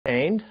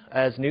mind,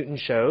 as Newton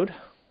showed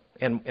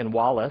in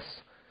Wallace,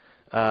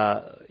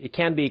 it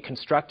can be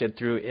constructed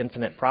through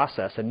infinite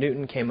process, and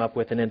Newton came up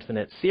with an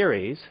infinite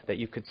series that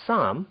you could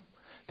sum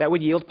that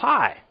would yield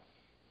pi.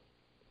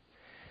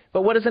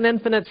 But what is an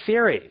infinite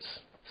series?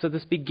 So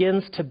this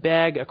begins to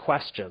beg a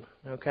question.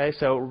 Okay,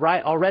 so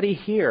already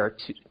here,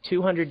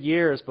 200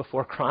 years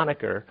before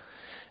Kronecker,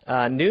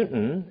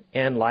 Newton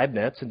and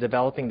Leibniz, in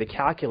developing the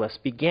calculus,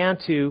 began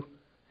to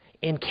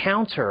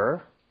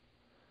encounter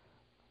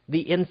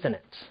the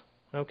infinite.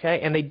 Okay,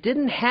 and they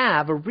didn't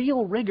have a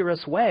real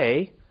rigorous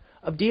way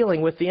of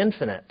dealing with the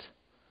infinite.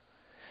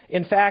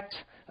 In fact,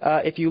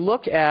 if you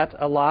look at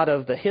a lot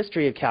of the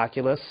history of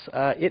calculus,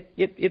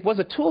 it was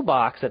a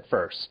toolbox at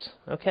first.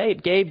 Okay,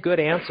 it gave good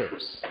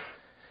answers,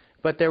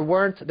 but there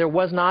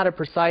was not a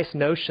precise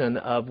notion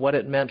of what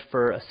it meant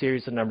for a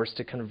series of numbers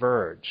to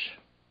converge.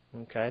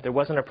 Okay, there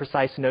wasn't a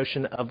precise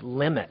notion of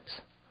limit.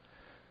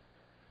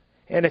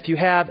 And if you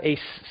have a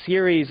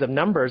series of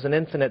numbers, an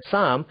infinite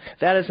sum,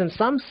 that is in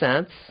some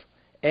sense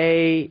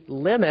a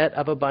limit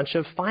of a bunch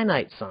of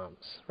finite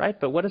sums, right?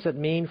 But what does it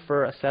mean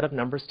for a set of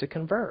numbers to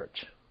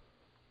converge?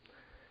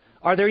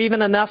 Are there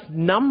even enough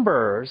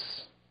numbers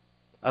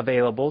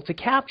available to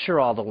capture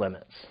all the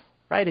limits,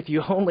 right? If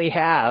you only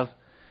have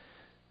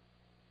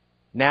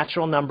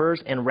natural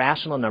numbers and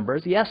rational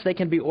numbers, yes, they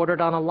can be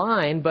ordered on a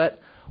line, but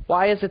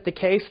why is it the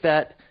case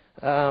that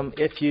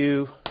if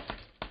you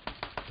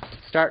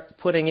start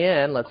putting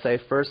in, let's say,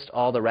 first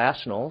all the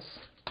rationals,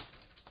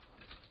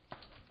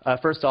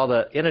 first all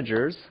the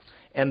integers,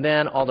 and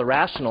then all the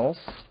rationals,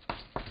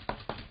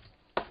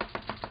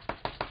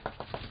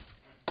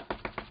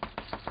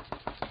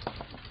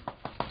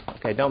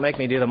 okay, don't make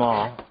me do them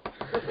all.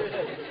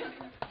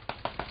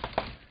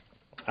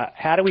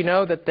 How do we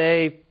know that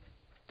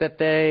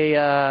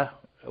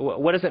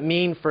what does it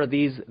mean for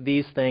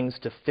these things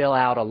to fill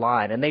out a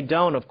line? And they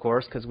don't, of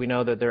course, because we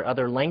know that there are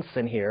other lengths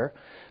in here.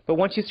 But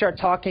once you start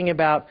talking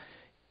about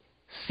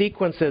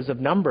sequences of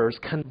numbers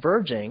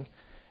converging,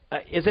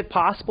 is it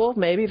possible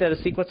maybe that a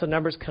sequence of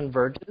numbers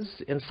converges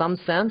in some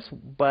sense,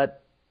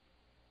 but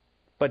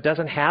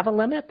doesn't have a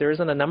limit? There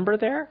isn't a number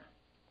there,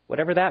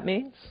 whatever that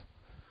means?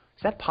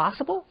 Is that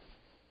possible?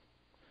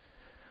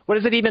 What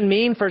does it even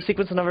mean for a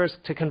sequence of numbers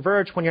to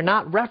converge when you're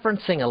not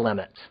referencing a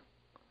limit?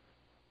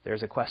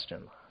 There's a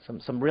question,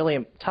 some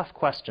really tough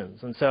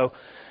questions. And so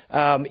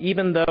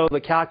even though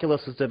the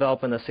calculus was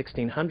developed in the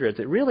 1600s,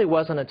 it really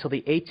wasn't until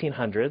the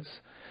 1800s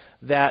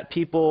that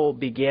people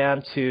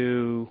began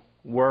to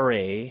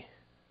worry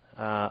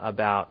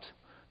about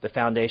the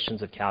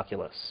foundations of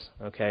calculus.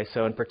 Okay,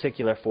 so in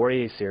particular,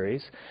 Fourier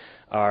series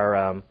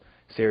are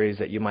series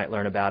that you might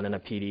learn about in a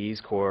PDE's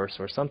course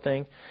or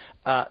something.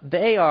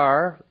 They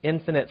are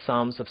infinite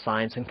sums of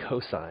sines and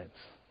cosines.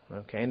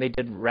 Okay, and they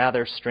did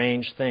rather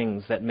strange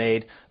things that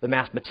made the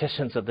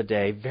mathematicians of the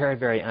day very,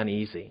 very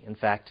uneasy. In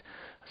fact,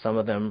 some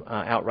of them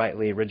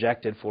outrightly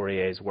rejected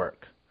Fourier's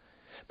work.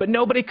 But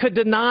nobody could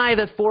deny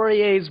that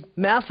Fourier's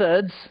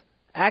methods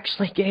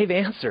actually gave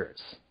answers,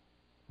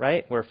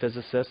 right? Where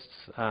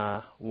physicists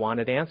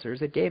wanted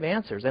answers, it gave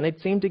answers, and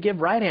it seemed to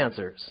give right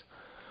answers.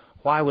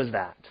 Why was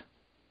that?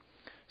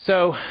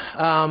 So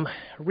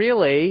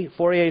really,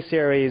 Fourier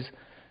series,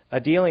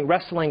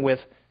 wrestling with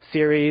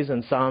series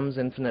and sums,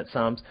 infinite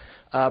sums,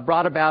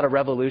 brought about a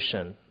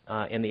revolution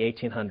in the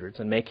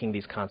 1800s in making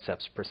these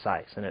concepts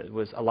precise. And it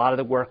was a lot of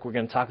the work we're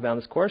going to talk about in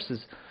this course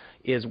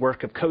is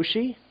work of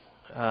Cauchy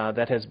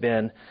that has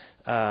been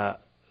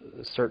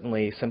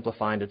certainly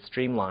simplified and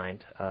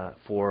streamlined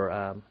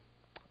for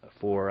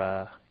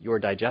your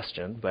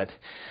digestion, but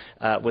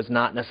was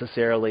not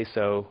necessarily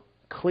so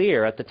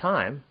clear at the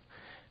time.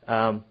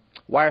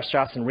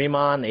 Weierstrass and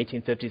Riemann,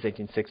 1850s,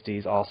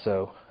 1860s,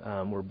 also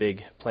were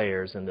big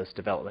players in this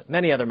development.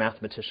 Many other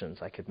mathematicians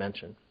I could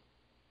mention.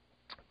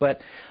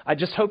 But I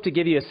just hope to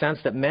give you a sense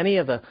that many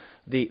of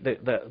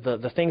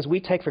the things we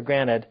take for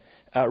granted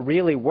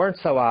really weren't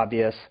so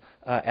obvious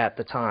at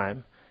the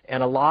time,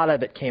 and a lot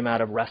of it came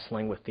out of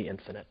wrestling with the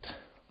infinite.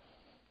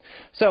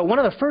 So one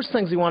of the first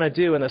things we want to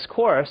do in this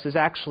course is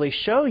actually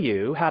show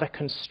you how to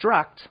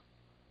construct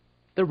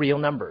the real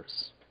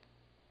numbers.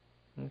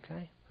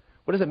 Okay?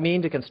 What does it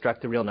mean to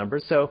construct the real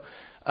numbers? So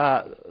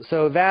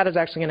that is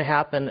actually going to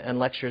happen in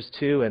lectures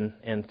 2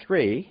 and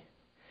 3.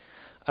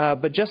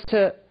 But just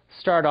to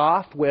start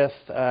off with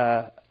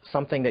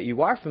something that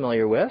you are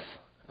familiar with,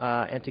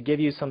 and to give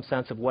you some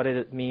sense of what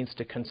it means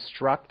to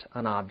construct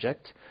an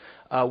object,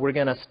 we're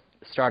going to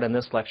start in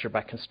this lecture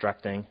by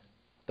constructing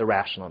the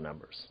rational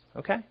numbers.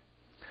 Okay?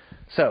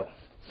 So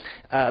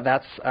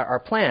that's our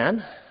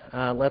plan.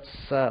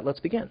 Let's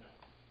begin.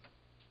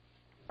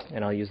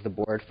 And I'll use the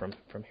board from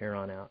here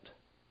on out.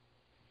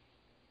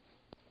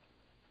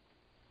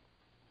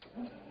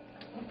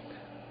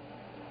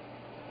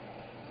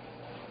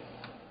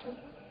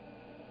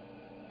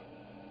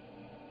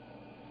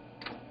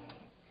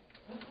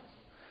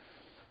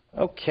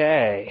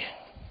 Okay.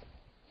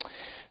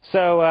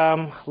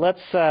 So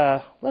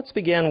let's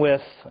begin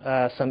with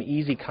some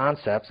easy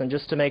concepts, and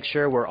just to make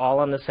sure we're all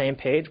on the same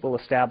page, we'll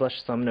establish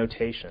some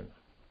notation.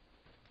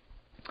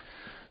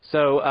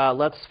 So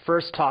let's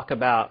first talk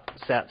about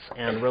sets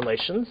and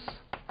relations.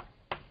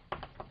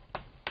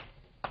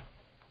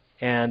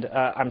 And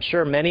I'm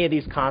sure many of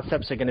these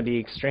concepts are going to be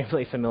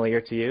extremely familiar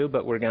to you,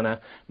 but we're going to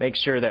make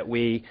sure that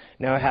we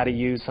know how to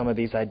use some of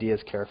these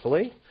ideas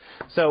carefully.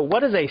 So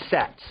what is a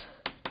set?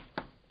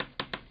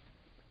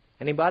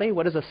 Anybody?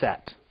 What is a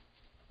set?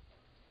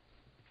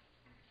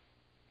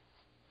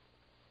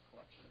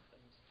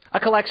 A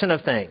collection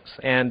of things.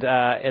 And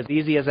as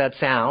easy as that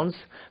sounds,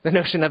 the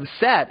notion of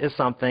set is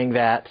something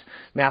that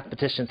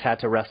mathematicians had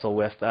to wrestle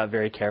with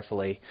very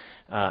carefully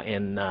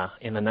in the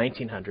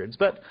 1900s.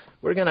 But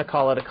we're going to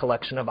call it a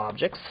collection of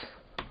objects.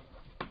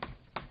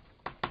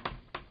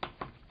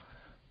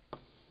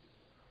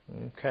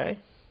 Okay.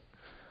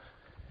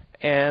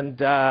 And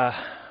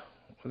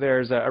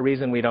there's a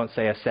reason we don't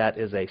say a set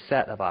is a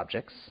set of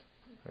objects.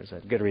 There's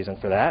a good reason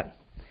for that.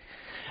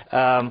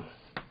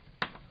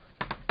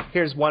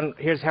 Here's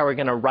how we're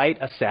going to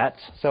write a set.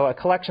 So a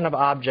collection of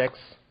objects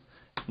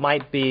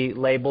might be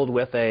labeled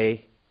with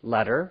a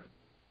letter.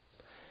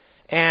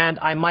 And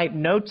I might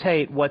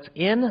notate what's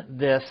in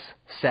this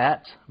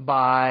set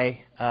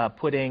by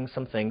putting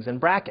some things in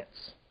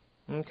brackets.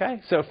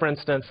 Okay? So for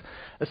instance,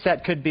 a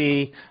set could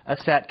be a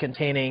set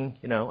containing,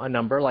 a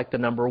number like the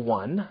number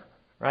 1,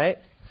 right?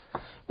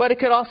 But it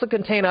could also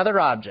contain other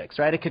objects,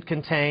 right? It could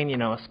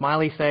contain, a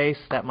smiley face.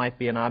 That might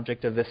be an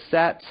object of this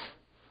set,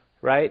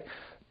 right?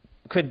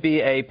 Could be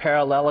a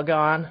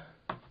parallelogon.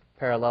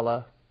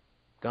 Parallelogon,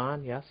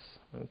 yes,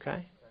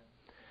 okay.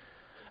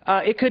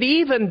 It could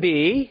even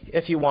be,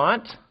 if you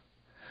want,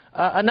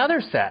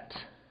 another set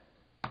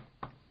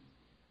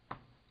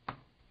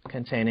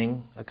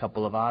containing a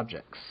couple of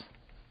objects.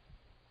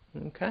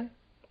 Okay?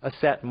 A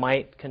set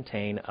might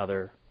contain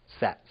other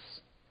sets.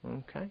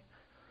 Okay?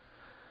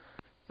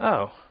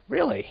 Oh,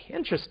 really?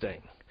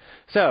 Interesting.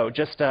 So,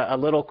 just a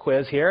little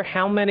quiz here.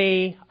 How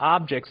many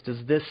objects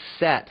does this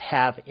set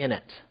have in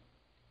it?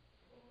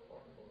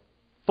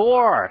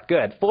 4.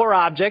 Good. 4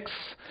 objects.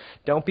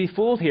 Don't be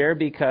fooled here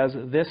because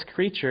this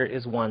creature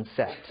is one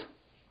set.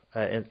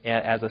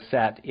 As a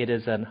set, it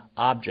is an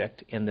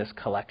object in this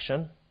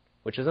collection,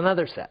 which is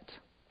another set.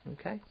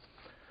 Okay?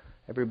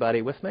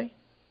 Everybody with me?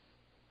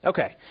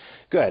 Okay,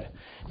 good.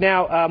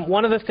 Now,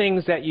 one of the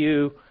things that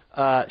you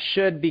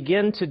should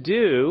begin to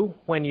do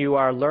when you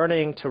are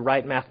learning to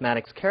write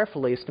mathematics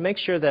carefully is to make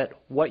sure that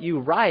what you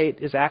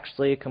write is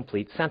actually a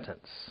complete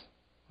sentence.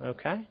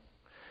 Okay?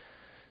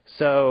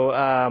 So,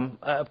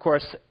 of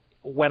course,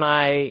 when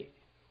I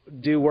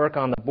do work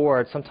on the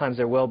board, sometimes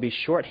there will be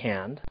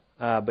shorthand,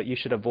 but you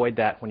should avoid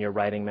that when you're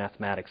writing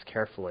mathematics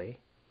carefully.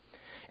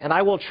 And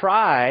I will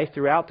try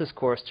throughout this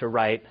course to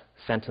write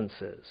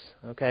sentences.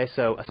 Okay,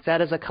 so a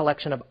set is a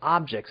collection of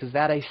objects. Is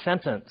that a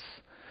sentence?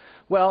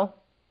 Well,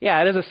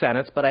 yeah, it is a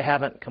sentence, but I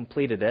haven't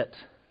completed it.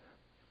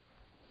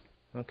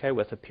 Okay,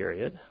 with a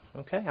period.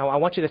 Okay, I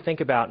want you to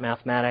think about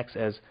mathematics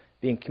as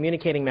being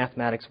communicating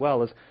mathematics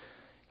well as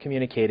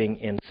communicating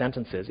in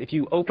sentences. If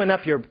you open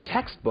up your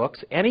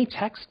textbooks, any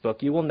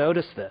textbook, you will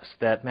notice this,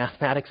 that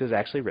mathematics is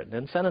actually written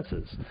in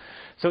sentences.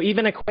 So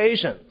even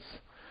equations.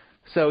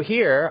 So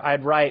here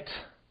I'd write,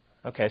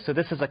 okay, so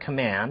this is a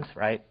command,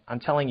 right? I'm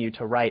telling you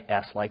to write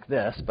S like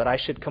this, but I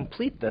should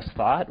complete this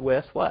thought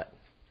with what?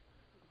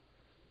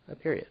 A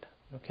period.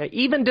 Okay,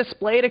 even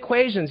displayed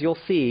equations you'll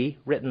see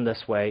written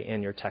this way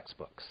in your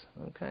textbooks.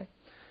 Okay,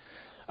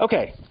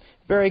 okay,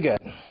 very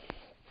good.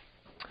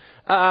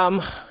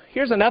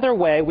 Here's another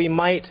way we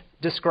might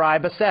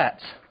describe a set.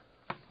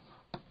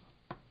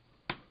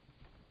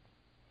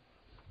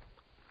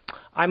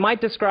 I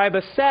might describe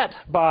a set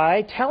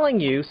by telling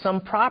you some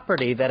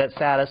property that it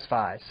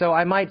satisfies. So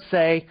I might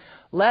say,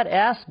 let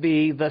S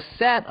be the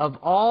set of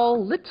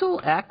all little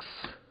x.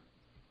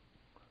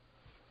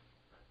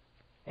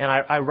 And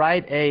I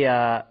write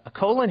a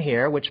colon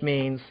here, which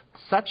means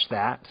such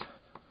that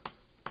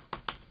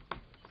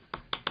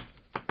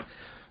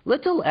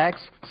little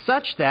x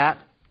such that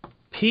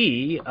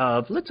P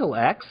of little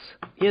x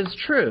is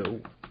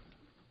true,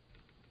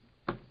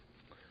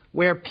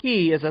 where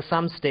P is a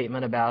sum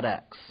statement about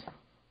x.